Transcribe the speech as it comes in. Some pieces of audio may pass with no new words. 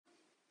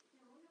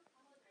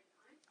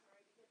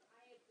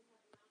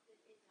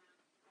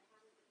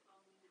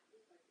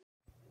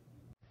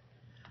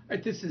All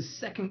right, this is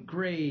second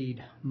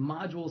grade,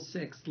 Module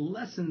 6,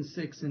 Lesson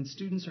 6, and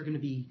students are going to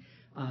be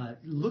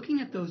looking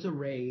at those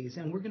arrays,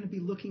 and we're going to be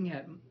looking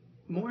at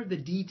more of the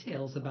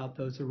details about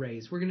those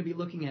arrays. We're going to be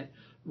looking at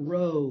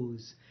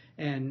rows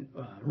and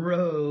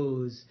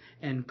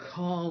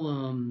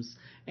columns,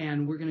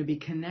 and we're going to be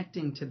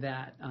connecting to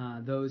that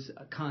those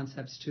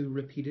concepts to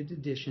repeated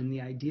addition,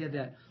 the idea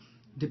that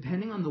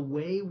depending on the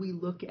way we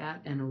look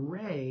at an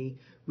array,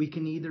 we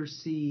can either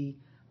see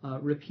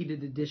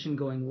repeated addition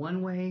going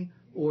one way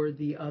or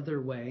the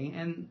other way.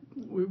 And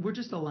we're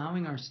just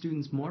allowing our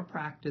students more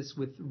practice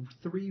with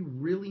three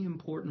really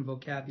important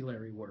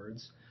vocabulary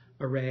words: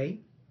 array,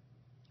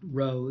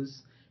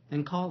 rows,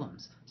 and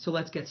columns. So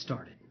let's get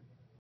started.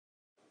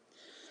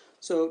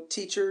 So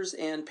teachers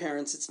and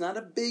parents, it's not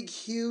a big,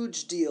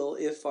 huge deal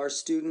if our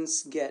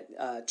students get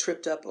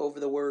tripped up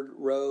over the word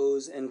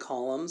rows and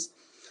columns.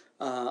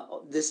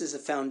 This is a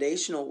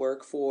foundational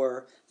work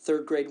for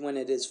third grade when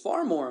it is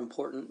far more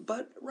important,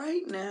 but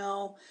right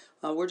now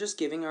we're just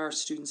giving our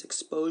students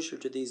exposure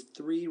to these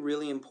three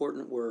really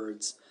important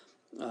words: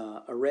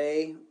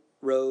 array,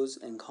 rows,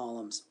 and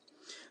columns.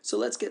 So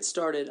let's get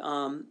started.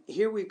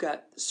 Here we've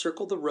got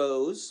circle the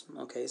rows.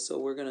 Okay, so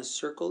we're going to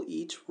circle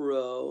each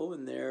row,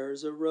 and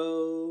there's a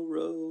row,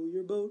 row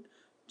your boat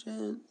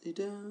gently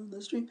down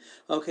the stream.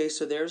 Okay,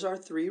 so there's our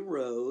three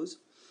rows,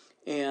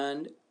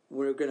 and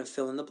we're going to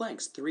fill in the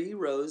blanks. 3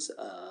 rows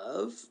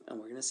of, and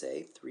we're going to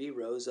say 3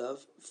 rows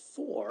of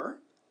 4,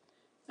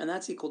 and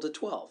that's equal to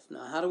 12.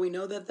 Now, how do we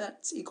know that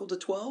that's equal to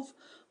 12?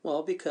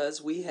 Well, because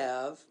we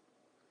have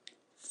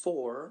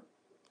 4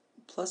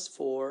 plus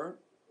 4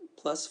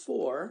 plus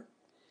 4,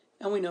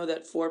 and we know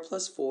that 4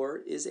 plus 4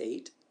 is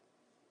 8,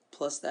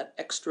 plus that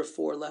extra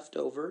 4 left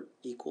over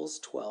equals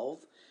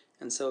 12.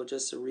 And so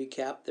just to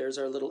recap, there's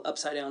our little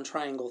upside down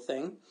triangle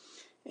thing.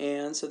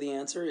 And so the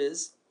answer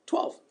is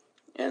 12.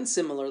 And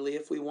similarly,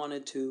 if we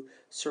wanted to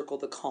circle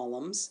the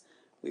columns,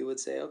 we would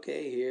say,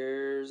 okay,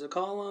 here's a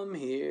column,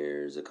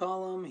 here's a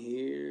column,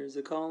 here's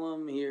a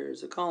column,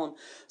 here's a column.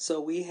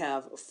 So we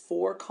have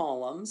 4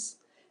 columns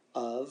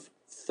of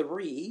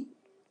 3.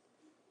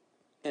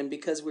 And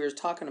because we were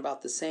talking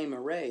about the same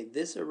array,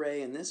 this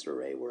array and this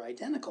array were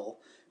identical.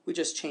 We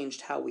just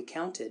changed how we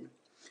counted.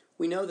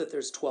 We know that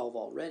there's 12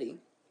 already.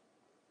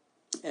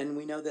 And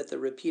we know that the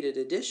repeated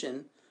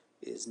addition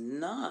is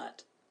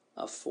not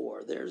a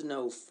 4. There's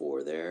no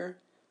 4 there.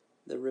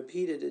 The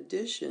repeated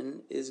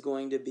addition is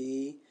going to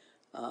be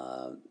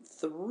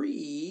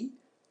 3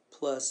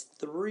 plus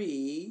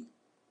 3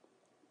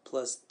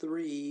 plus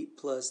 3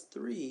 plus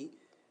 3,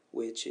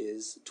 which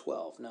is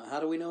 12. Now, how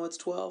do we know it's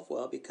 12?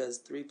 Well, because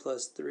 3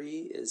 plus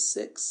 3 is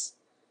 6.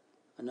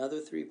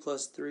 Another 3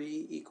 plus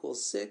 3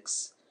 equals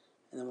 6.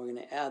 And then we're going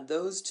to add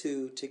those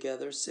two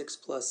together. 6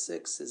 plus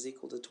 6 is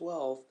equal to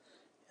 12.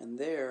 And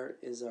there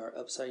is our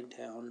upside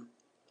down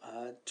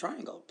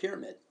triangle,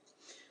 pyramid.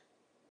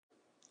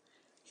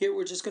 Here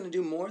we're just going to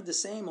do more of the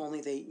same,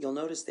 only you'll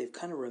notice they've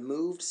kind of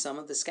removed some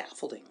of the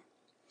scaffolding.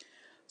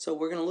 So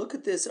we're going to look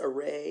at this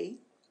array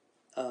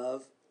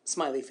of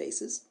smiley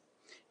faces,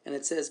 and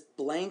it says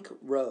blank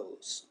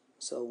rows.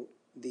 So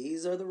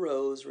these are the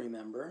rows,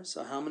 remember.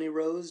 So how many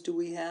rows do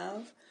we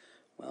have?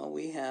 Well,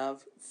 we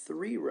have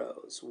 3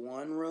 rows.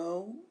 1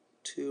 row,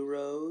 2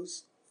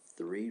 rows,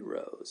 3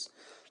 rows.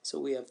 So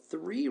we have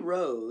 3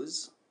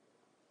 rows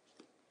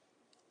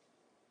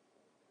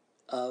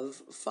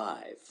of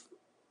 5.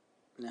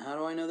 Now, how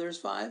do I know there's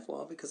 5?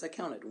 Well, because I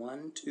counted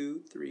 1,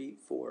 2, 3,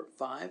 4,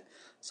 5.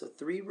 So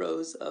 3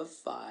 rows of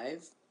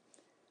 5,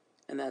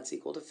 and that's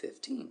equal to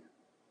 15.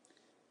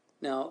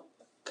 Now,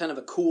 kind of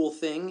a cool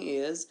thing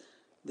is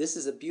this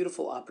is a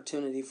beautiful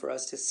opportunity for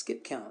us to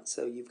skip count.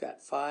 So you've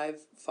got 5,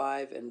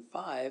 5, and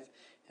 5.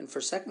 And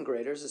for second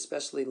graders,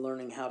 especially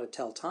learning how to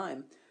tell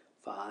time,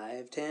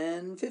 5,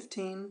 10,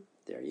 15.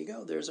 There you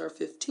go. There's our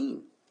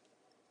 15.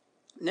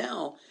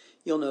 Now,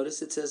 you'll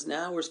notice it says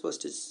now we're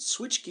supposed to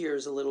switch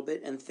gears a little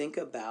bit and think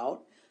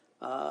about,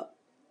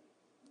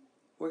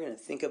 we're going to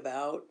think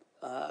about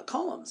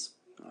columns.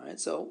 All right,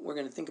 so we're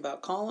going to think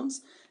about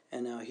columns.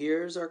 And now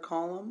here's our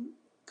column,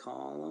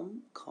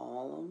 column,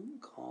 column,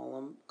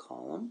 column,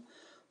 column.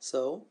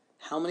 So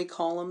how many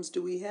columns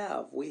do we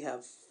have? We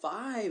have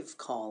 5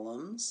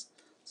 columns.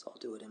 So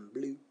I'll do it in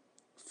blue.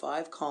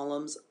 5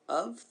 columns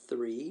of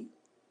 3.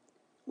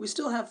 We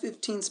still have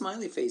 15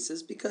 smiley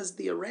faces because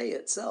the array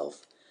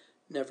itself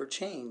never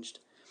changed.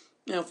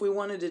 Now, if we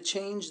wanted to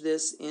change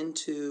this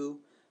into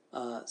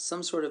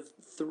some sort of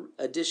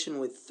addition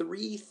with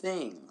 3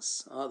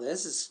 things, oh,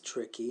 this is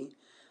tricky.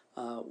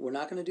 We're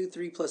not going to do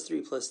 3 plus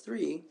 3 plus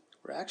 3.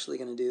 We're actually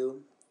going to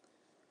do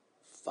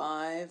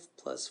 5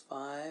 plus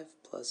 5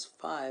 plus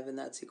 5, and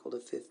that's equal to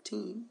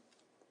 15.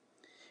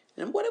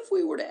 And what if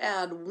we were to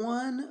add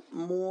 1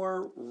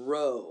 more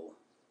row?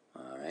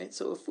 All right,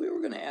 so if we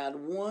were going to add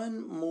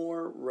 1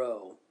 more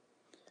row,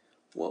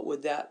 what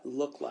would that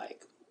look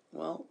like?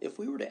 Well, if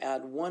we were to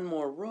add 1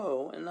 more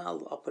row, and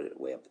I'll put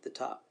it way up at the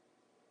top.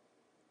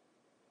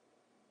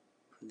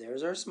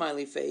 There's our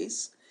smiley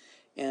face,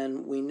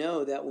 and we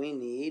know that we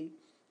need,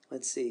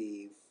 let's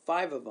see,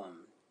 5 of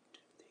them.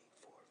 2,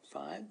 3, 4,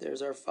 5.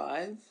 There's our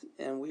 5.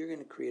 And we're going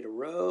to create a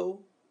row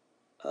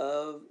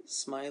of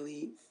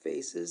smiley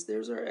faces.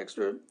 There's our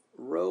extra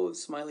row of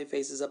smiley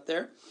faces up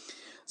there.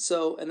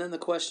 So, and then the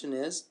question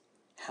is,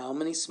 how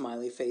many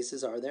smiley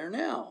faces are there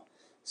now?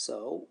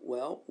 So,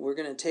 well, we're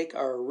going to take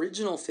our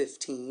original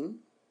 15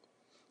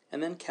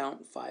 and then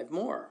count 5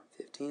 more.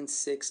 15,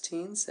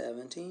 16,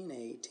 17,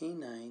 18,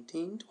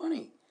 19,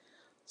 20.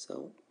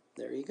 So,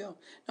 there you go.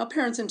 Now,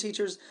 parents and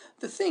teachers,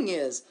 the thing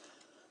is,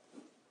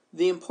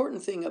 the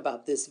important thing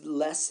about this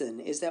lesson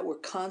is that we're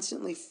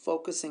constantly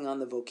focusing on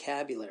the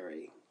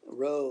vocabulary.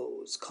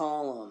 Rows,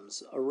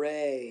 columns,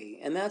 array,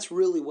 and that's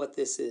really what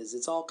this is.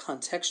 It's all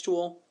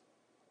contextual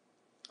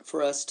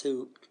for us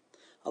to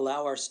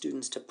allow our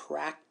students to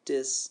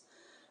practice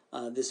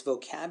this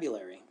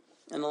vocabulary.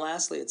 And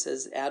lastly, it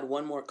says add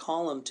one more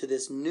column to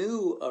this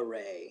new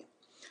array.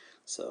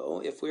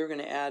 So if we were going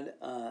to add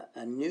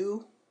a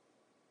new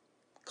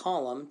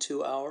column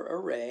to our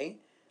array,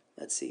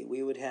 let's see,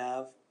 we would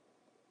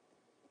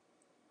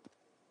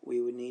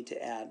need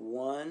to add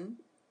 1,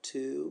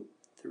 2,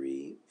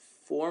 3,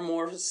 4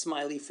 more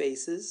smiley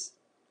faces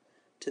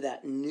to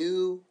that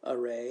new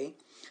array.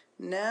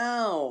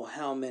 Now,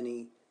 how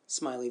many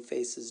smiley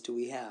faces do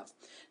we have?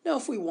 Now,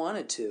 if we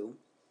wanted to,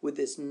 with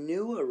this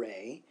new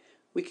array,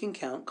 we can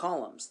count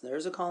columns.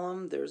 There's a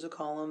column, there's a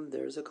column,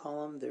 there's a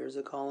column, there's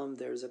a column,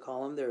 there's a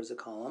column, there's a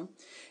column.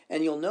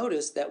 And you'll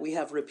notice that we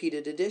have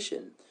repeated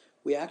addition.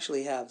 We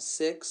actually have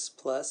 6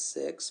 plus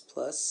 6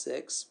 plus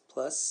 6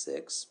 plus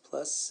 6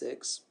 plus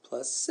 6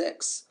 plus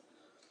 6.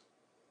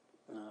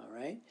 All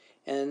right.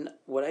 And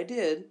what I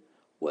did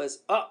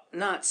was,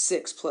 not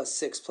 6 plus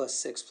 6 plus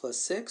 6 plus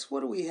 6.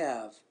 What do we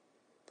have?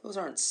 Those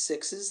aren't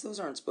 6s. Those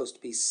aren't supposed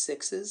to be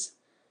 6s.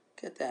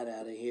 Get that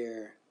out of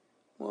here.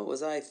 What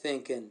was I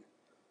thinking?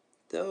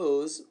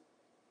 Those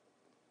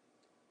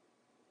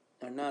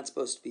are not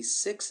supposed to be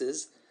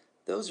 6s.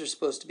 Those are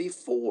supposed to be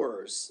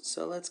 4s.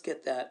 So let's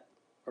get that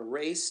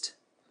erased.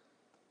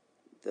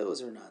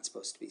 Those are not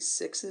supposed to be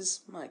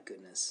 6s. My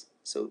goodness.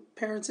 So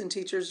parents and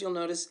teachers, you'll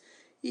notice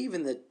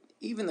even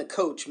the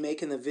coach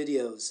making the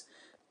videos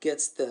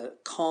gets the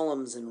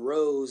columns and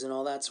rows and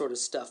all that sort of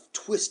stuff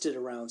twisted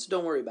around. So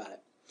don't worry about it.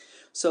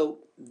 So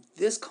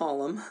this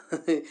column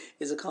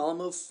is a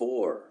column of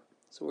 4.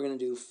 So we're going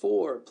to do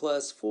 4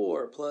 plus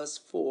 4 plus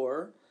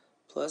 4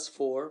 plus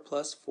 4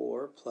 plus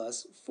 4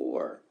 plus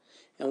 4.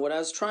 And what I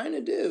was trying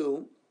to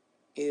do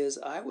is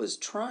I was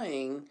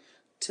trying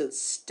to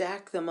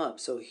stack them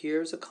up. So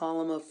here's a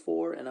column of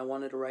 4, and I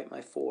wanted to write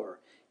my 4.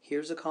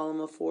 Here's a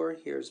column of 4,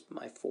 here's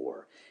my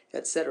 4,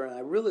 etc. And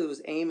I really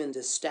was aiming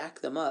to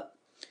stack them up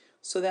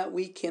so that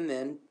we can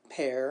then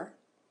pair.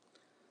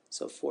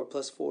 So 4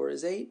 plus 4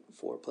 is 8,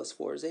 4 plus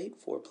 4 is 8,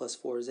 4 plus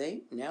 4 is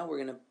 8. Now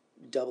we're going to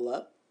double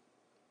up.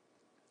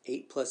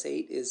 8 plus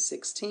 8 is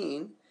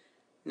 16.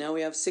 Now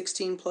we have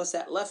 16 plus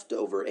that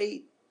leftover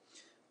 8,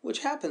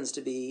 which happens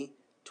to be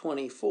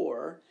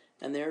 24.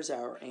 And there's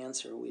our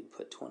answer. We'd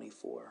put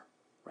 24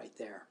 right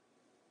there.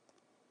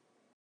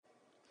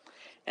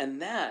 And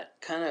that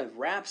kind of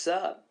wraps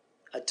up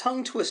a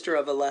tongue twister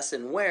of a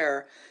lesson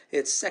where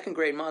it's 2nd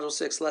grade Module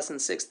 6, Lesson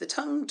 6. The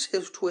tongue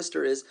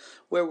twister is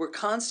where we're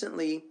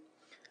constantly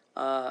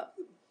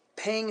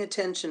paying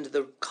attention to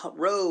the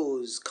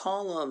rows,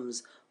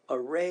 columns,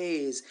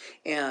 arrays,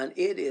 and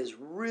it is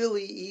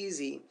really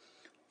easy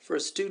for a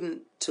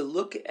student to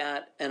look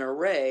at an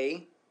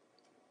array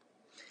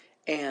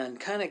and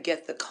kind of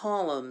get the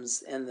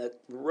columns and the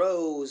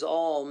rows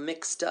all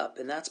mixed up,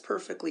 and that's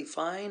perfectly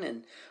fine,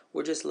 and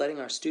we're just letting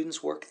our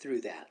students work through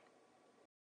that.